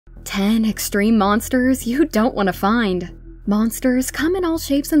10 extreme monsters you don't want to find. Monsters come in all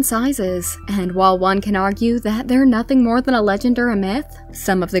shapes and sizes, and while one can argue that they're nothing more than a legend or a myth,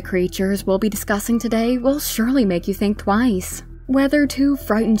 some of the creatures we'll be discussing today will surely make you think twice. Whether to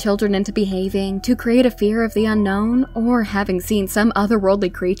frighten children into behaving, to create a fear of the unknown, or having seen some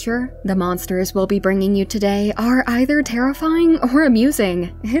otherworldly creature, the monsters we'll be bringing you today are either terrifying or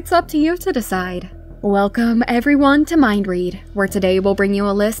amusing. It's up to you to decide. Welcome everyone to Mind Read, where today we'll bring you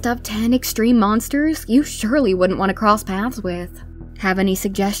a list of 10 extreme monsters you surely wouldn't want to cross paths with. Have any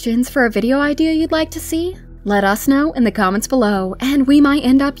suggestions for a video idea you'd like to see? Let us know in the comments below, and we might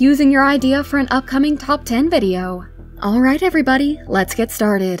end up using your idea for an upcoming top 10 video. Alright everybody, let's get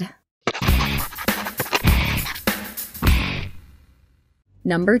started.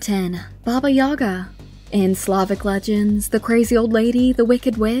 Number 10. Baba Yaga. In Slavic legends, the crazy old lady, the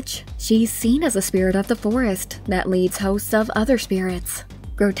wicked witch, she's seen as a spirit of the forest that leads hosts of other spirits.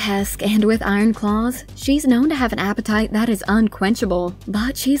 Grotesque and with iron claws, she's known to have an appetite that is unquenchable,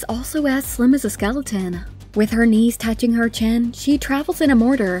 but she's also as slim as a skeleton. With her knees touching her chin, she travels in a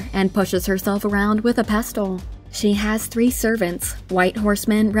mortar and pushes herself around with a pestle. She has 3 servants, white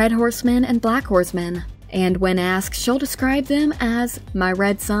horsemen, red horsemen, and black horsemen. And when asked, she'll describe them as my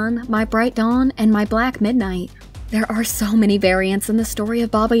red sun, my bright dawn, and my black midnight. There are so many variants in the story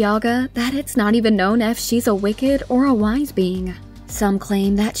of Baba Yaga that it's not even known if she's a wicked or a wise being. Some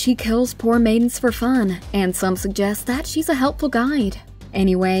claim that she kills poor maidens for fun, and some suggest that she's a helpful guide.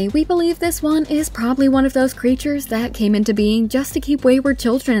 Anyway, we believe this one is probably one of those creatures that came into being just to keep wayward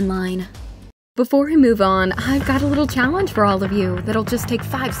children in line. Before we move on, I've got a little challenge for all of you that'll just take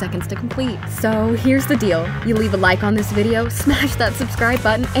 5 seconds to complete. So here's the deal. You leave a like on this video, smash that subscribe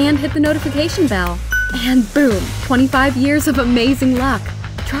button, and hit the notification bell. And boom, 25 years of amazing luck.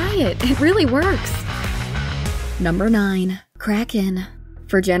 Try it really works. Number 9. Kraken.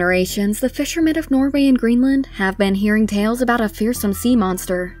 For generations, the fishermen of Norway and Greenland have been hearing tales about a fearsome sea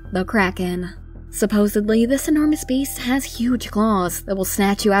monster, the Kraken. Supposedly, this enormous beast has huge claws that will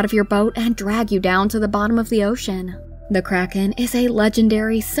snatch you out of your boat and drag you down to the bottom of the ocean. The Kraken is a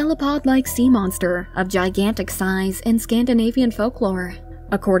legendary cephalopod-like sea monster of gigantic size in Scandinavian folklore.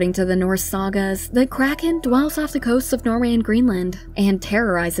 According to the Norse sagas, the Kraken dwells off the coasts of Norway and Greenland and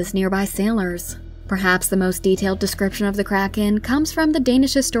terrorizes nearby sailors. Perhaps the most detailed description of the Kraken comes from the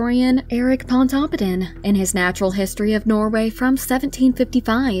Danish historian Erik Pontoppidan in his Natural History of Norway from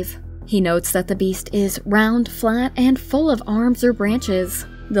 1755. He notes that the beast is round, flat, and full of arms or branches,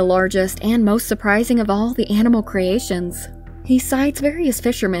 the largest and most surprising of all the animal creations. He cites various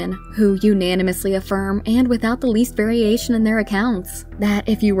fishermen who unanimously affirm, and without the least variation in their accounts, that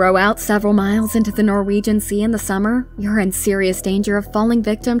if you row out several miles into the Norwegian Sea in the summer, you're in serious danger of falling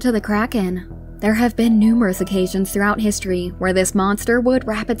victim to the Kraken. There have been numerous occasions throughout history where this monster would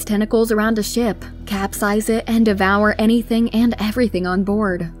wrap its tentacles around a ship, capsize it, and devour anything and everything on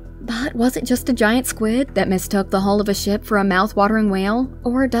board. But was it just a giant squid that mistook the hull of a ship for a mouth-watering whale,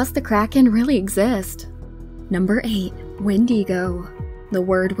 or does the Kraken really exist? Number 8. Wendigo. The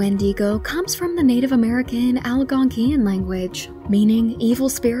word Wendigo comes from the Native American Algonquian language, meaning evil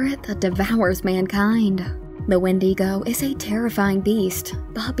spirit that devours mankind. The Wendigo is a terrifying beast,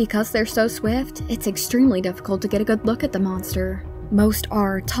 but because they're so swift, it's extremely difficult to get a good look at the monster. Most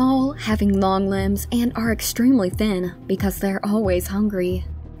are tall, having long limbs, and are extremely thin because they're always hungry.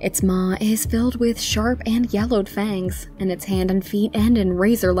 Its maw is filled with sharp and yellowed fangs, and its hand and feet end in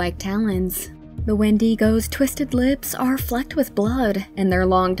razor-like talons. The Wendigo's twisted lips are flecked with blood, and their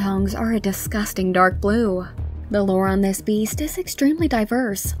long tongues are a disgusting dark blue. The lore on this beast is extremely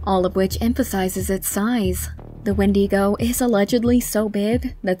diverse, all of which emphasizes its size. The Wendigo is allegedly so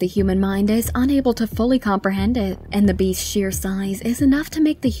big that the human mind is unable to fully comprehend it, and the beast's sheer size is enough to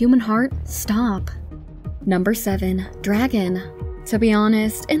make the human heart stop. Number 7. Dragon. To be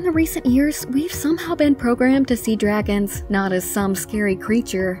honest, in the recent years, we've somehow been programmed to see dragons not as some scary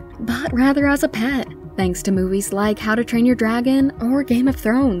creature, but rather as a pet, thanks to movies like How to Train Your Dragon or Game of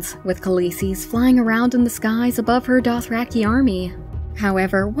Thrones, with Khaleesi's flying around in the skies above her Dothraki army.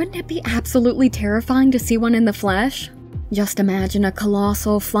 However, wouldn't it be absolutely terrifying to see one in the flesh? Just imagine a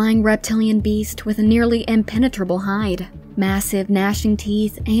colossal flying reptilian beast with a nearly impenetrable hide, massive gnashing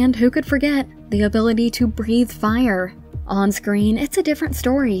teeth, and who could forget, the ability to breathe fire. On screen, it's a different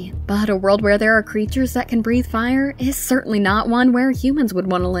story, but a world where there are creatures that can breathe fire is certainly not one where humans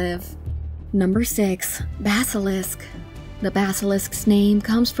would want to live. Number 6. Basilisk. The basilisk's name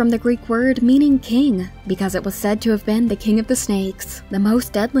comes from the Greek word meaning king, because it was said to have been the king of the snakes, the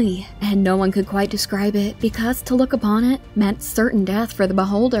most deadly, and no one could quite describe it because to look upon it meant certain death for the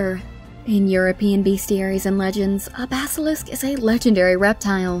beholder. In European bestiaries and legends, a basilisk is a legendary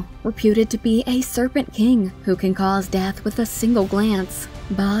reptile, reputed to be a serpent king who can cause death with a single glance.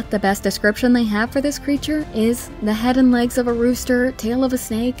 But the best description they have for this creature is the head and legs of a rooster, tail of a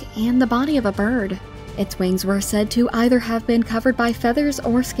snake, and the body of a bird. Its wings were said to either have been covered by feathers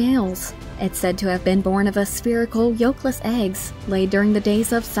or scales. It's said to have been born of a spherical, yolkless eggs laid during the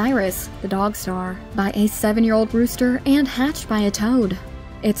days of Cyrus, the dog star, by a 7-year-old rooster and hatched by a toad.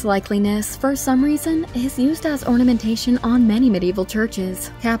 Its likeliness, for some reason, is used as ornamentation on many medieval churches,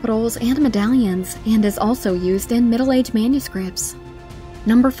 capitals, and medallions, and is also used in Middle Age manuscripts.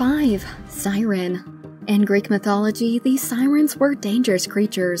 Number 5. Siren. In Greek mythology, these sirens were dangerous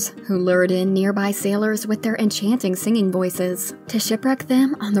creatures who lured in nearby sailors with their enchanting singing voices to shipwreck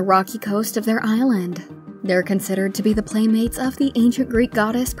them on the rocky coast of their island. They're considered to be the playmates of the ancient Greek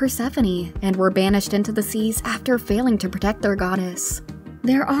goddess Persephone and were banished into the seas after failing to protect their goddess.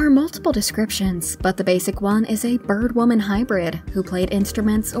 There are multiple descriptions, but the basic one is a bird-woman hybrid who played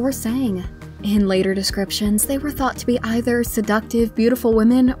instruments or sang. In later descriptions, they were thought to be either seductive, beautiful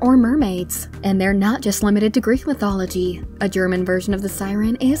women or mermaids, and they're not just limited to Greek mythology. A German version of the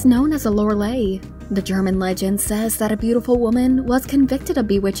siren is known as a Lorelei. The German legend says that a beautiful woman was convicted of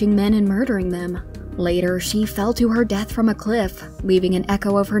bewitching men and murdering them. Later, she fell to her death from a cliff, leaving an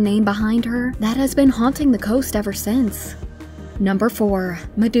echo of her name behind her that has been haunting the coast ever since. Number 4.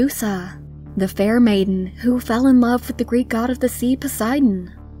 Medusa. The fair maiden who fell in love with the Greek god of the sea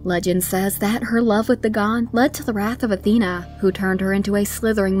Poseidon. Legend says that her love with the god led to the wrath of Athena, who turned her into a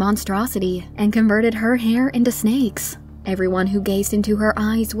slithering monstrosity and converted her hair into snakes. Everyone who gazed into her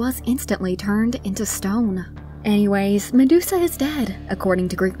eyes was instantly turned into stone. Anyways, Medusa is dead, according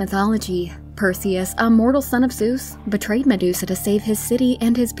to Greek mythology. Perseus, a mortal son of Zeus, betrayed Medusa to save his city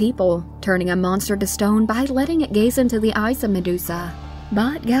and his people, turning a monster to stone by letting it gaze into the eyes of Medusa.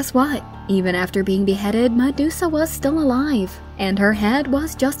 But guess what? Even after being beheaded, Medusa was still alive, and her head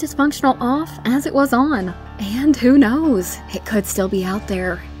was just as functional off as it was on. And who knows, it could still be out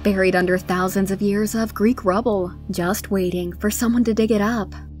there, buried under thousands of years of Greek rubble, just waiting for someone to dig it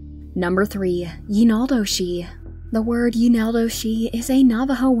up. Number 3. Yinaldoshi. The word Yinaldoshi is a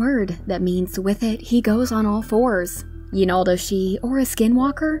Navajo word that means with it he goes on all fours. Yinaldoshi, or a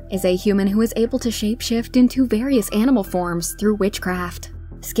skinwalker, is a human who is able to shapeshift into various animal forms through witchcraft.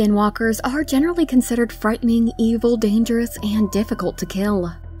 Skinwalkers are generally considered frightening, evil, dangerous, and difficult to kill.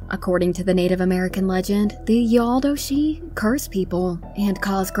 According to the Native American legend, the Yinaldoshi curse people and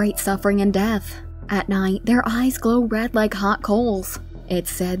cause great suffering and death. At night, their eyes glow red like hot coals. It's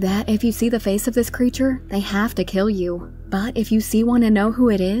said that if you see the face of this creature, they have to kill you. But if you see one and know who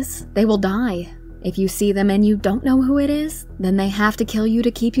it is, they will die. If you see them and you don't know who it is, then they have to kill you to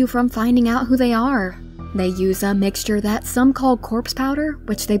keep you from finding out who they are. They use a mixture that some call corpse powder,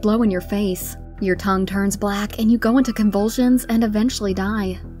 which they blow in your face. Your tongue turns black and you go into convulsions and eventually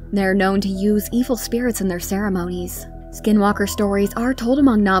die. They're known to use evil spirits in their ceremonies. Skinwalker stories are told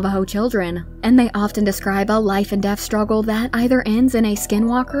among Navajo children, and they often describe a life and death struggle that either ends in a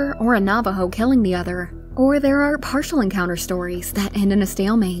skinwalker or a Navajo killing the other. Or there are partial encounter stories that end in a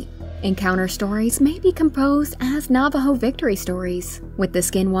stalemate. Encounter stories may be composed as Navajo victory stories, with the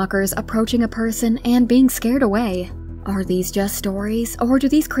skinwalkers approaching a person and being scared away. Are these just stories, or do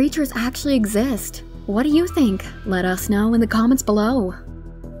these creatures actually exist? What do you think? Let us know in the comments below.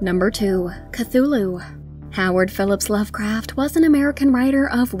 Number 2. Cthulhu. Howard Phillips Lovecraft was an American writer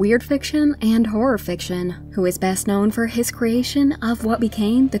of weird fiction and horror fiction, who is best known for his creation of what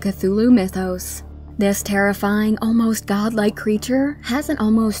became the Cthulhu mythos. This terrifying, almost godlike creature has an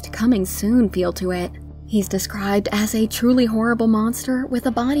almost coming soon feel to it. He's described as a truly horrible monster with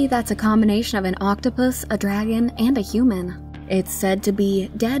a body that's a combination of an octopus, a dragon, and a human. It's said to be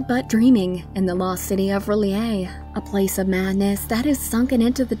dead but dreaming in the lost city of R'lyeh, a place of madness that is sunken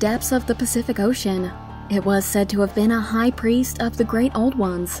into the depths of the Pacific Ocean. It was said to have been a high priest of the Great Old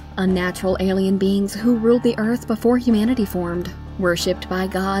Ones, unnatural alien beings who ruled the earth before humanity formed, worshipped by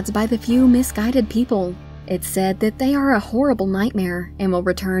gods by the few misguided people. It's said that they are a horrible nightmare and will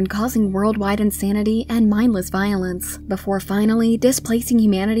return causing worldwide insanity and mindless violence, before finally displacing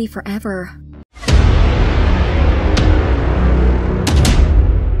humanity forever.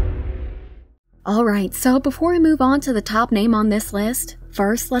 Alright, so before we move on to the top name on this list,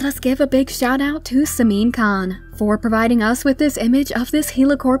 first let us give a big shout out to Samin Khan for providing us with this image of this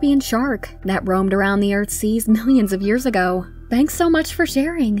helicorpian shark that roamed around the Earth's seas millions of years ago. Thanks so much for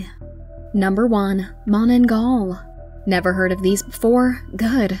sharing. Number 1. Monangal. Never heard of these before?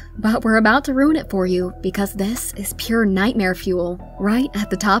 Good, but we're about to ruin it for you because this is pure nightmare fuel, right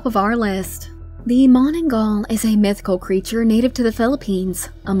at the top of our list. The Monangal is a mythical creature native to the Philippines,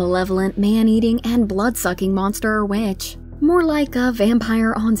 a malevolent, man-eating, and blood-sucking monster or witch. More like a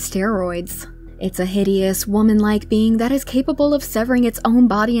vampire on steroids. It's a hideous, woman-like being that is capable of severing its own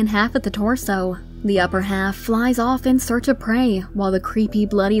body in half at the torso. The upper half flies off in search of prey, while the creepy,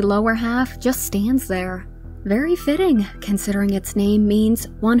 bloody lower half just stands there. Very fitting, considering its name means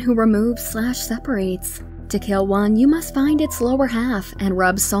one who removes/separates. To kill one, you must find its lower half and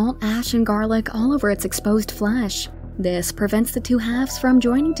rub salt, ash, and garlic all over its exposed flesh. This prevents the two halves from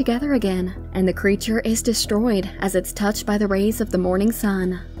joining together again, and the creature is destroyed as it's touched by the rays of the morning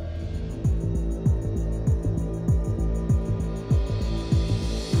sun.